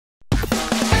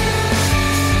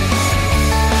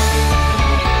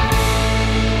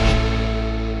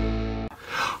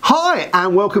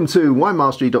And welcome to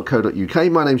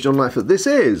winemastery.co.uk. My name's John Lightfoot. This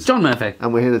is John Murphy.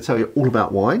 And we're here to tell you all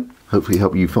about wine. Hopefully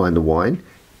help you find the wine.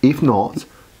 If not,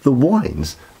 the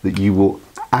wines that you will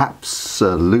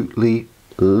absolutely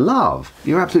love.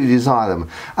 You absolutely desire them.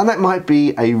 And that might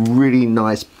be a really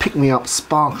nice pick-me-up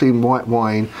sparkling white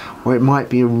wine, or it might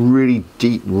be a really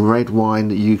deep red wine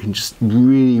that you can just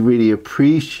really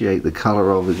appreciate the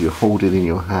colour of as you hold it in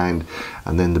your hand,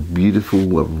 and then the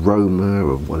beautiful aroma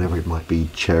of whatever it might be,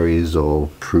 cherries or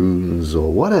prunes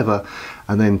or whatever,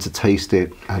 and then to taste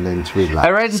it and then to relax. Are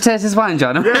you ready to taste this wine,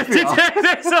 John? Yes, we are.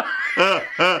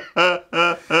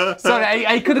 Sorry,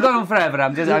 I could have gone on forever.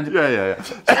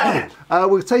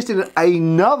 We're tasting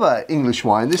another English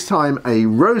wine, this time a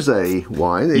rosé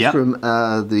wine. It's from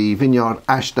the Vineyard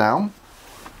Ashdown.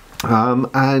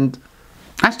 And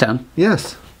Ashdown?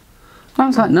 Yes. I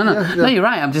was like, no, you're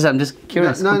right. I'm just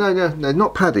curious. No,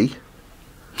 not Paddy.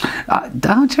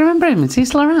 Don't you remember him? Is he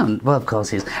still around? Well, of course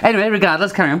he is. Anyway,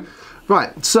 regardless, carry on.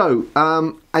 Right, so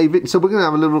so we're going to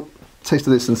have a little taste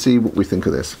of this and see what we think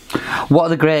of this. What are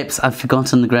the grapes? I've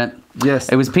forgotten the grape. Yes.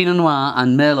 It was Pinot Noir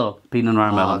and Merlot. Pinot Noir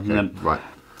and Merlot. Okay. Right.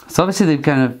 So obviously they've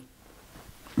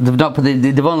not put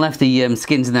they've only left the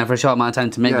skins in there for a short amount of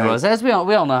time to make the rosé. As we all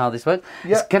know how this works.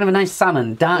 Yeah. It's kind of a nice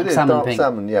salmon, dark salmon pink.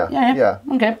 Salmon, yeah.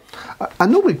 Okay.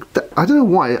 And normally, I don't know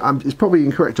why, it's probably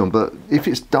incorrect, John, but if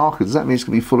it's darker, does that mean it's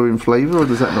going to be fuller in flavour, or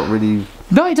does that not really...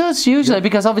 No, it does, usually,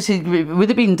 because obviously,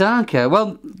 with it being darker,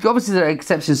 well, obviously there are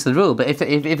exceptions to the rule, but if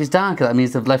it's darker, that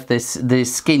means they've left the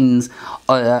skins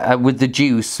with the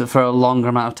juice for a longer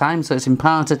amount of time, so it's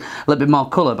imparted a little bit more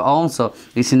colour, but also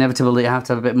it's inevitable that you have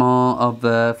to have a bit more of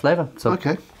flavour. So.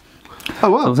 Okay. Oh,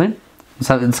 wow.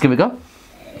 So let's give it a go.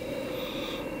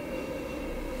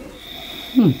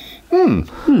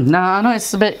 Now, I know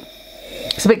it's a bit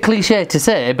cliche to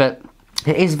say, but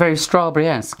it is very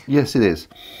strawberry-esque. Yes, it is.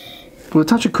 With a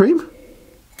touch of cream?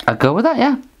 I'd go with that,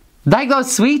 yeah. Like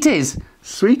those sweeties.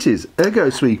 Sweeties? Ergo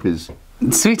sweepers.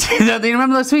 Sweeties? Do you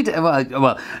remember those sweeties?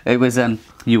 Well, it was,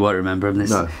 you won't remember them.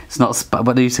 No. It's not,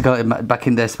 what they used to call it back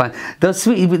in their spine. Those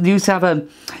sweeties, they used to have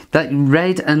that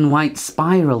red and white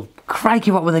spiral.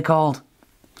 Crikey, what were they called?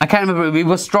 I can't remember. It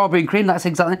was strawberry and cream, that's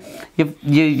exactly.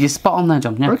 You're spot on there,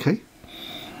 John. Yeah. Okay.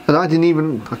 And I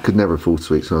could never afford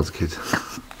sweets when I was a kid.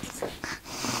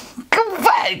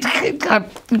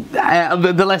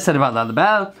 The less said about that, the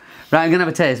better. Right, I'm going to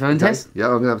have a taste. Have a taste? Yeah,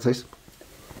 I'm going to have a taste.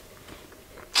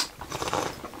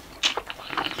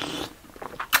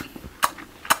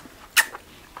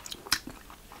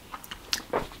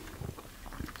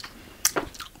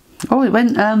 Oh, it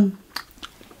went,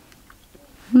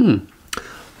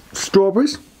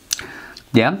 Strawberries?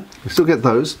 Yeah. We still get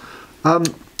those. And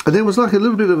there was like a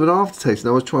little bit of an aftertaste,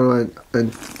 and I was trying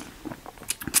to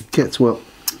get to what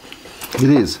it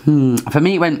is. For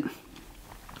me, it went...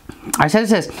 I said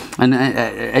this, and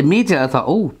immediately I thought,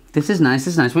 oh, this is nice,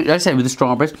 this is nice. I said with the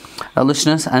strawberries,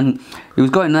 lushness, and it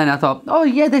was going there, and I thought, oh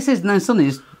yeah, this is nice. Suddenly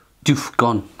it's doof,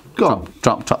 gone.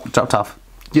 Dropped off.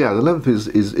 Yeah, the length is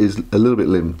a little bit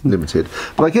limited.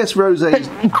 But I guess rosé is...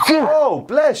 Oh,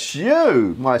 bless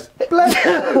you! Bless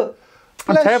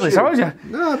I'm terribly sorry, Joe.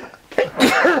 No.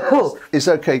 It's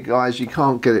okay, guys. You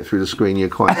can't get it through the screen. You're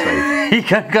quite safe. You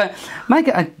can't go. Mike,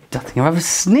 I don't think I've ever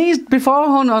sneezed before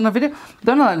on a video.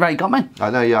 Don't know that right, got me. I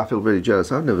know, yeah, I feel really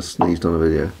jealous. I've never sneezed on a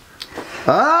video.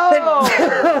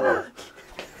 Oh!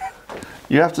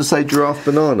 You have to say giraffe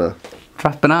banana.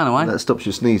 Giraffe banana, why? That stops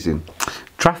you sneezing.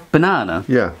 Giraffe banana?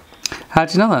 Yeah. How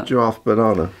do you know that? Giraffe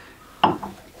banana.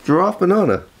 Giraffe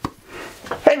banana.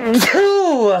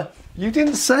 You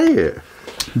didn't say it.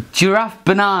 Giraffe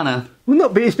banana. Well,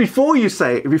 not, but it's before you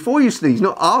say it, before you sneeze,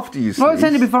 not after you sneeze. Well, it's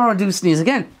only before I do sneeze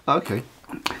again. Okay.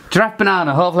 Giraffe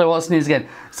banana, hopefully I won't sneeze again.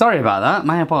 Sorry about that,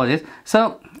 my apologies.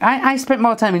 So, I spent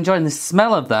more time enjoying the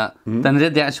smell of that than I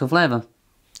did the actual flavour.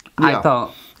 Yeah. I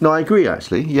thought. No, I agree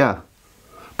actually, yeah.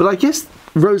 But I guess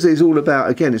rosé is all about,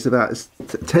 again, it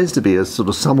tends to be a sort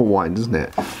of summer wine, doesn't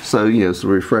it? So, you know,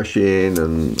 sort of refreshing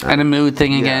and a mood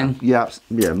thing again. Yeah,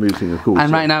 mood thing, of course.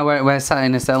 And right now we're sat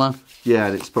in a cellar. Yeah,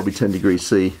 and it's probably 10 degrees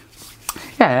C.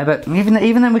 Yeah, but even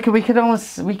then we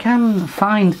can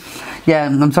find. Yeah,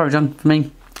 I'm sorry, John. For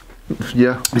me.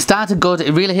 Yeah. It started good.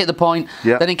 It really hit the point.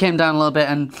 Yeah. Then it came down a little bit.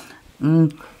 And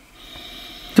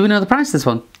do we know the price of this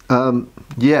one?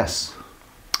 Yes.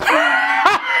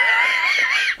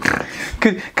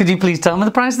 Could you please tell me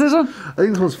the price of this one? I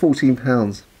think this one's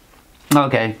 £14.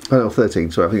 Okay. Oh, no,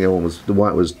 13. Sorry, I think the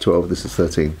white was 12. This is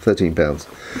 13.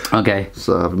 £13. Okay.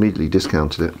 So I've immediately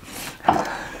discounted it.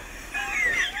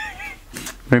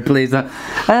 Very pleased that.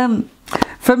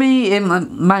 For me,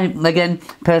 my again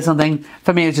personal thing.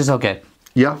 For me, it's just okay.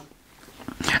 Yeah.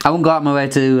 I wouldn't go out my way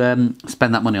to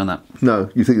spend that money on that. No,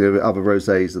 you think there are other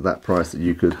rosés at that price that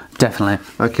you could? Definitely.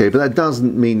 Okay, but that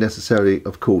doesn't mean necessarily,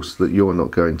 of course, that you're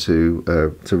not going to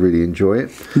really enjoy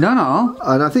it. No.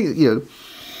 And I think, you know,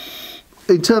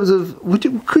 in terms of,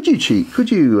 could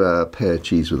you pair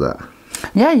cheese with that?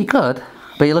 Yeah, you could,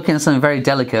 but you're looking at something very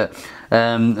delicate.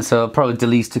 So probably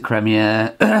Delice de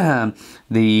Cremier,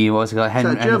 what's it called? Is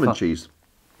that German cheese?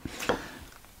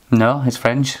 No, it's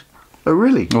French. Oh,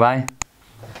 really? Why?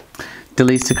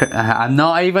 Delice de Cremier. I'm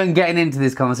not even getting into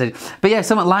this conversation. But yeah,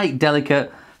 something like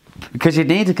delicate, because you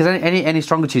need it. Because any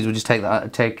stronger cheese would just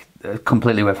take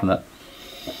completely away from that.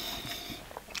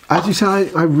 As you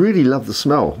say, I really love the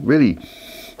smell. Really,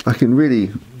 I can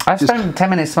really. I've spent 10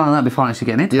 minutes smelling that before actually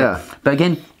getting into it. But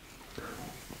again.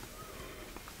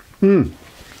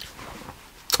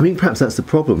 I think perhaps that's the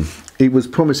problem. It was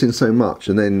promising so much,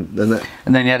 and then you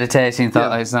had a taste and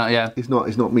thought, it's not. Yeah, it's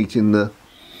not meeting the.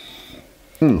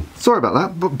 Sorry about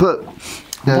that, but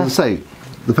as I say,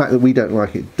 the fact that we don't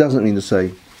like it doesn't mean to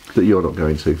say that you're not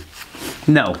going to.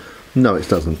 No, it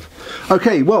doesn't.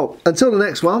 Okay, well, until the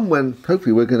next one, when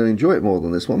hopefully we're going to enjoy it more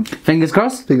than this one. Fingers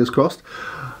crossed. Fingers crossed.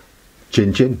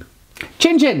 Chin chin.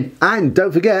 Chin chin. And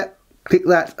don't forget, click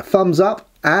that thumbs up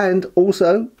and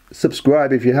also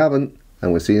subscribe if you haven't,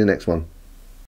 and we'll see you in the next one.